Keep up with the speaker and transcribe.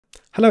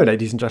Hello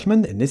ladies and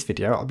gentlemen, in this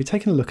video I'll be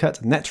taking a look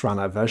at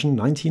Netrunner version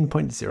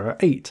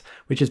 19.08,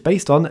 which is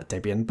based on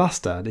Debian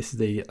Buster. This is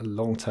the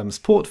long-term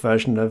support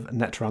version of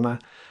Netrunner.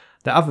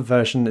 The other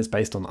version is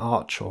based on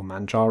Arch or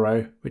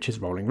Manjaro, which is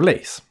rolling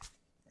release.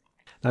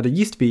 Now there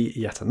used to be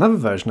yet another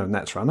version of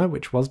Netrunner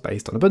which was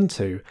based on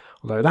Ubuntu,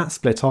 although that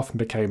split off and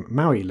became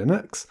Maui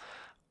Linux,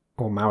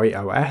 or Maui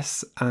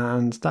OS,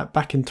 and that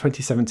back in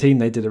 2017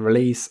 they did a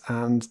release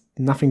and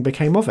nothing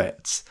became of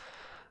it.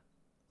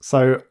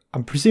 So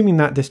I'm presuming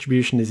that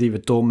distribution is either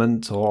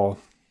dormant or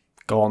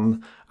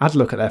gone. I had a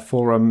look at their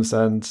forums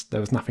and there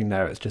was nothing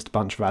there, it's just a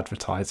bunch of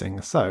advertising.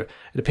 So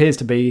it appears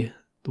to be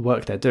the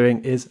work they're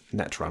doing is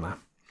Netrunner,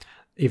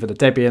 either the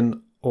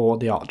Debian or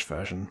the Arch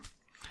version.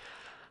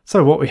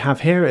 So what we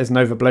have here is an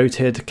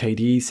over-bloated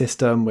KDE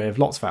system with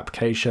lots of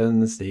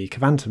applications, the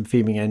Kavantum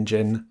Theme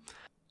Engine.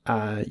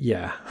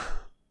 Yeah.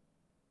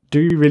 Do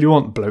you really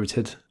want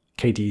bloated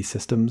KDE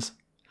systems?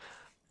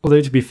 Although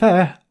to be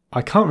fair,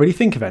 I can't really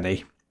think of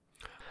any.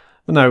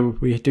 But no,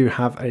 we do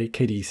have a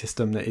KDE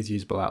system that is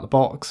usable out of the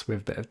box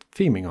with a bit of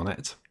theming on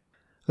it.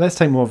 Let's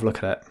take more of a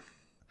look at it.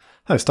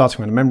 So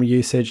starting with the memory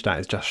usage, that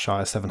is just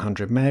shy of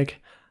 700 meg,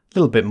 a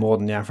little bit more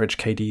than the average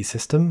KDE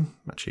system,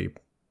 actually a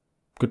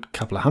good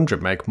couple of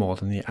hundred meg more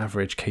than the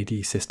average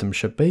KDE system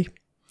should be.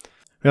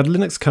 We had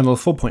Linux kernel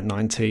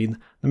 4.19,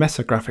 the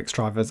Mesa graphics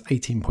drivers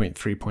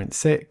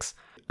 18.3.6,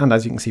 and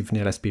as you can see from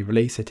the LSB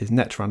release, it is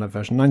Netrunner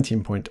version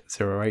 19.08,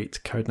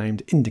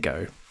 codenamed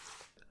Indigo.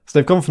 So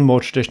they've gone for the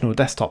more traditional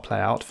desktop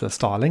layout for the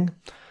styling.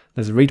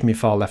 There's a README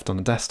file left on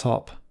the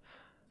desktop,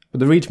 but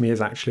the README is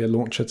actually a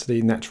launcher to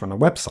the Netrunner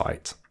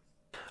website.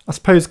 I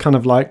suppose kind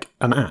of like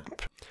an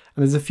app.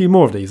 And there's a few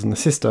more of these on the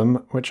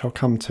system, which I'll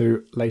come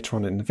to later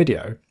on in the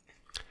video.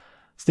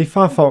 So the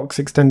Firefox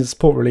Extended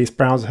Support Release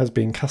browser has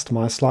been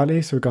customized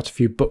slightly, so we've got a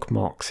few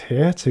bookmarks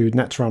here to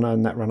Netrunner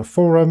and Netrunner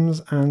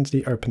forums and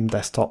the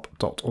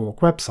opendesktop.org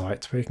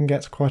website, where you can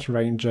get quite a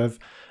range of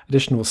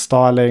additional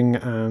styling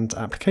and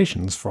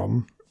applications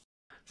from.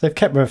 They've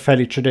kept with a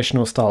fairly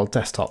traditional style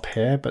desktop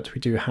here, but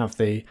we do have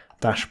the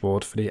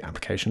dashboard for the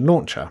application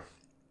launcher.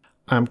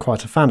 I'm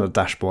quite a fan of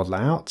the dashboard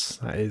layout.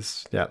 That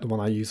is the one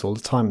I use all the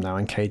time now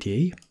in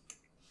KDE.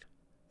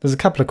 There's a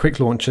couple of quick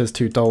launchers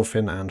to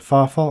Dolphin and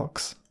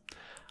Firefox.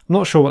 I'm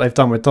not sure what they've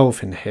done with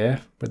Dolphin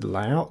here with the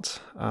layout.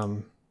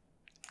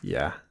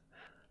 Yeah,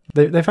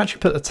 they've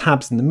actually put the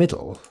tabs in the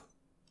middle.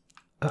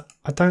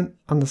 I don't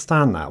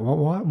understand that.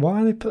 Why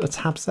do they put the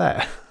tabs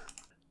there?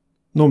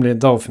 Normally in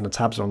Dolphin, the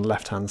tabs are on the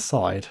left-hand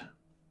side.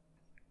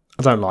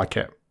 I don't like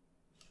it.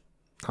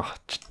 Oh,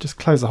 just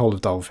close the whole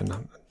of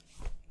Dolphin.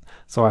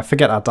 So I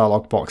forget that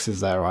dialog box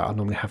is there. I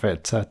normally have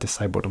it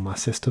disabled on my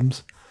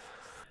systems.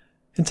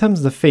 In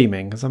terms of the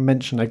theming, as I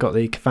mentioned, they've got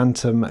the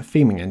Kavantum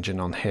Theme Engine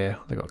on here.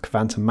 They've got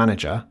Kavantum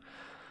Manager.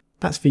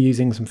 That's for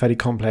using some fairly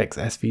complex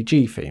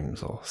SVG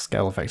themes or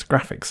scale effect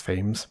graphics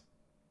themes.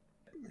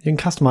 You can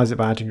customize it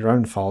by adding your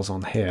own files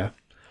on here,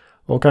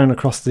 or going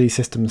across the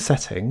system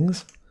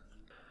settings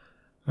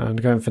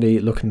and going for the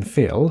look and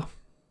feel.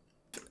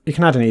 You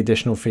can add any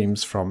additional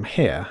themes from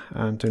here,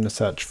 and doing a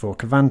search for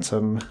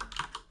Kavantum,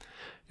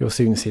 you'll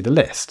soon see the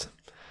list.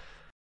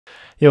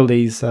 All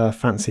these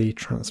fancy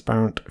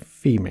transparent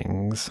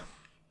themings.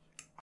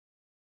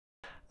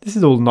 This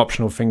is all an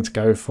optional thing to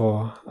go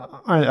for.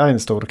 I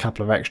installed a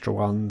couple of extra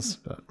ones,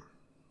 but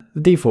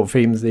the default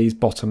themes are these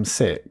bottom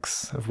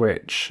 6, of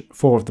which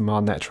 4 of them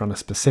are Netrunner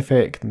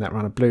specific: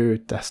 Netrunner Blue,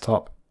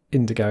 Desktop,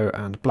 Indigo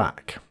and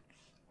Black.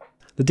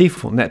 The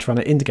default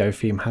Netrunner Indigo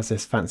theme has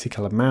this fancy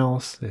coloured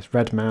mouse, this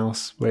red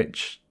mouse,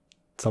 which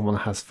someone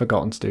has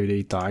forgotten to do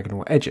the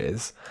diagonal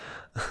edges.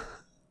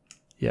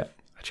 Yeah,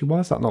 actually why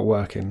is that not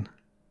working?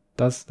 It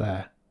does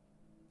there.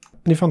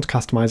 And if you want to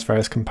customise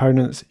various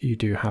components, you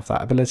do have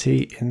that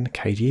ability in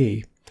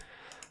KDE.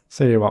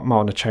 So you might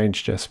want to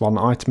change just one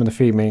item in the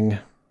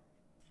theming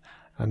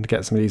and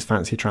get some of these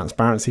fancy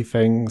transparency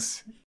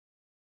things.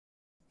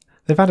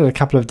 They've added a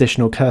couple of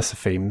additional cursor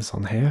themes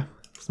on here,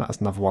 so that's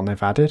another one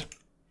they've added.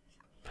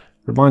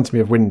 Reminds me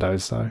of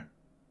Windows though.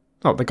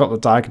 Oh, they got the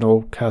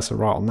diagonal cursor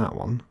right on that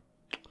one.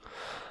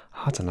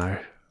 I don't know.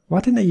 Why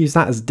didn't they use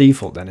that as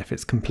default then if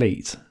it's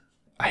complete?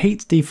 I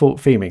hate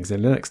default themings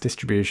in Linux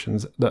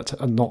distributions that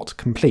are not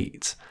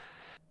complete.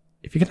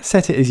 If you're going to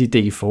set it as your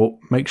default,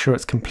 make sure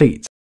it's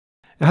complete.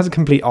 It has a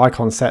complete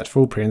icon set for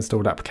all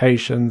pre-installed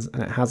applications,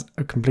 and it has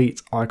a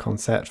complete icon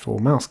set for all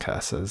mouse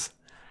cursors.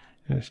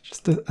 It's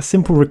just a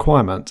simple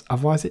requirement,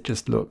 otherwise it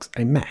just looks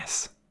a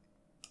mess.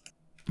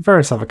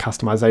 Various other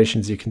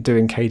customizations you can do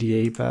in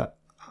KDE, but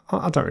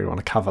I don't really want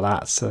to cover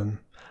that, and I'm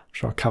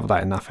sure I'll cover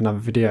that enough in other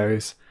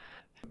videos.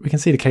 We can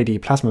see the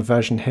KDE Plasma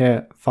version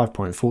here,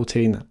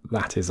 5.14,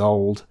 that is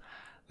old.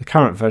 The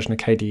current version of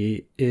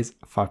KDE is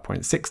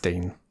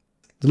 5.16.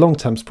 The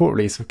long-term support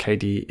release of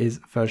KDE is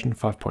version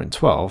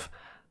 5.12,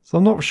 so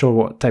I'm not sure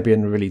what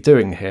Debian are really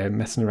doing here,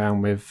 messing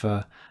around with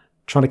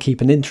trying to keep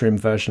an interim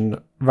version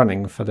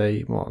running for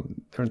the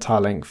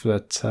entire length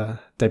that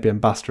Debian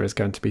Buster is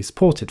going to be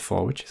supported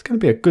for, which is going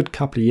to be a good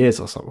couple of years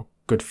or so,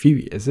 a good few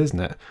years, isn't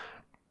it?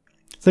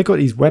 So they've got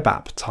these web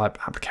app type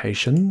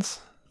applications.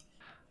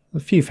 A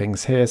few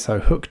things here, so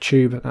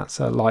HookTube, that's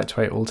a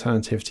lightweight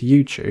alternative to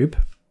YouTube.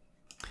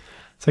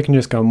 So you can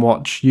just go and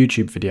watch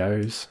YouTube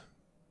videos.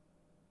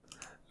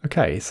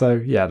 Okay, so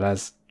yeah,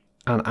 there's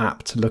an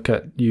app to look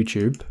at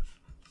YouTube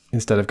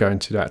instead of going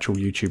to the actual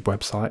YouTube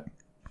website.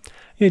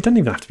 Yeah, it doesn't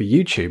even have to be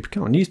YouTube.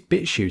 Come on, use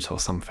BitChute or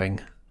something.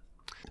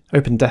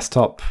 Open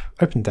Desktop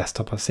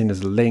I've seen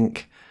as a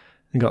link.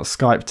 You've got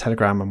Skype,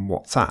 Telegram and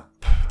WhatsApp.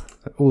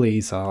 All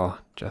these are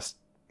just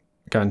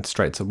going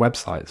straight to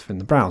websites in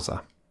the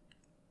browser.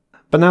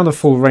 But now the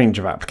full range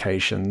of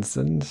applications,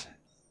 and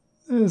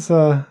there's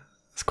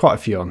quite a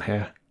few on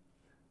here.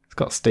 It's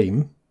got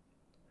Steam.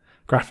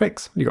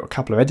 Graphics, you've got a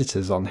couple of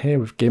editors on here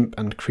with GIMP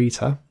and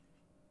Krita.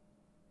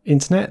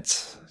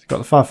 Internet, you've got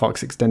the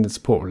Firefox Extended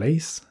Support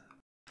release.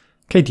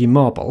 KDE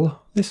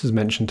Marble, this was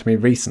mentioned to me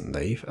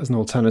recently as an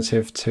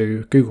alternative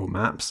to Google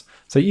Maps.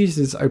 So it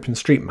uses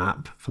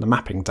OpenStreetMap for the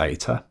mapping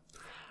data.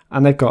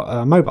 And they've got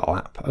a mobile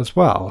app as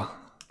well.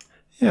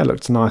 Yeah, it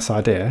looked a nice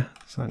idea.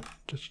 So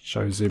just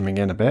show zooming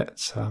in a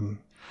bit. I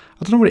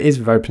don't know what it is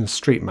with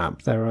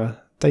OpenStreetMap. Their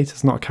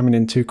data's not coming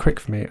in too quick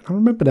for me. I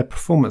remember their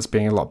performance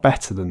being a lot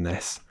better than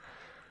this.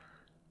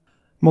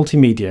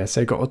 Multimedia,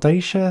 so you've got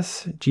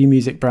Audacious,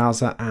 Gmusic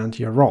Browser and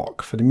your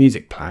Rock for the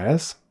music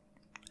players.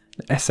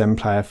 The SM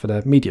Player for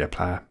the media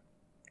player.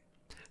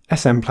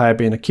 SM Player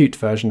being a cute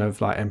version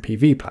of like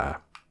MPV Player.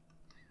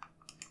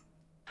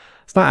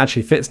 So that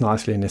actually fits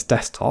nicely in this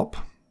desktop.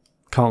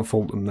 Can't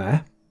fault them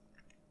there.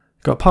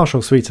 Got a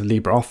partial suite of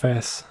Libre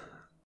Office.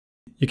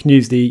 You can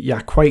use the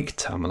Yaquake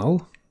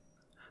terminal.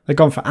 They've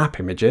gone for app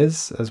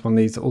images as one of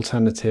these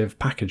alternative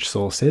package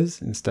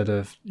sources instead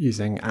of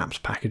using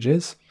apps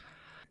packages.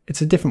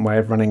 It's a different way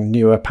of running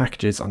newer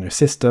packages on your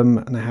system,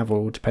 and they have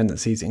all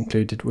dependencies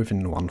included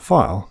within one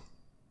file.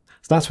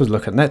 So that's with a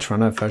look at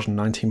Netrunner version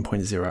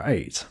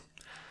 19.08.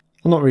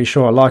 I'm not really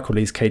sure I like all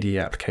these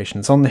KDE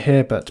applications on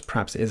here, but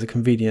perhaps it is a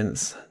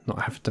convenience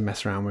not having to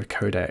mess around with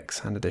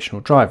codecs and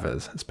additional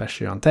drivers,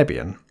 especially on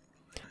Debian.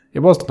 It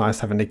was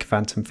nice having the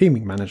Kavantum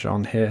Theming Manager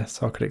on here,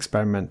 so I could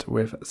experiment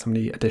with some of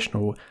the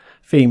additional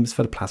themes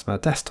for the Plasma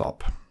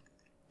desktop.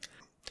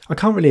 I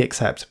can't really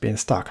accept being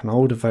stuck on an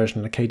older version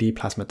of the KDE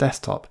Plasma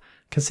desktop,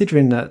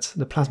 considering that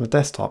the Plasma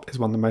desktop is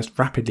one of the most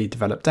rapidly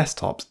developed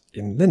desktops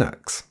in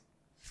Linux.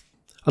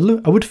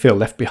 I would feel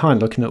left behind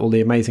looking at all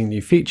the amazing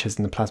new features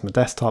in the Plasma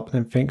desktop and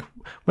then think,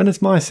 when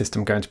is my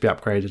system going to be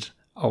upgraded?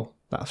 Oh,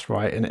 that's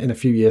right, in a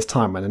few years'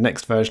 time when the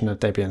next version of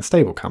Debian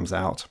Stable comes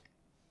out.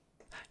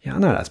 Yeah, I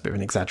know that's a bit of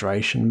an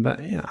exaggeration,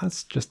 but yeah,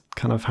 that's just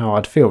kind of how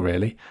I'd feel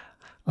really.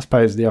 I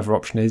suppose the other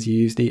option is you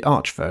use the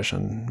Arch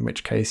version, in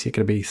which case you're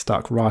going to be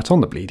stuck right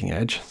on the bleeding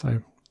edge,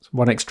 so it's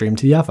one extreme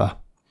to the other.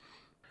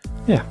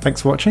 Yeah,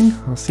 thanks for watching,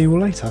 I'll see you all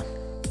later.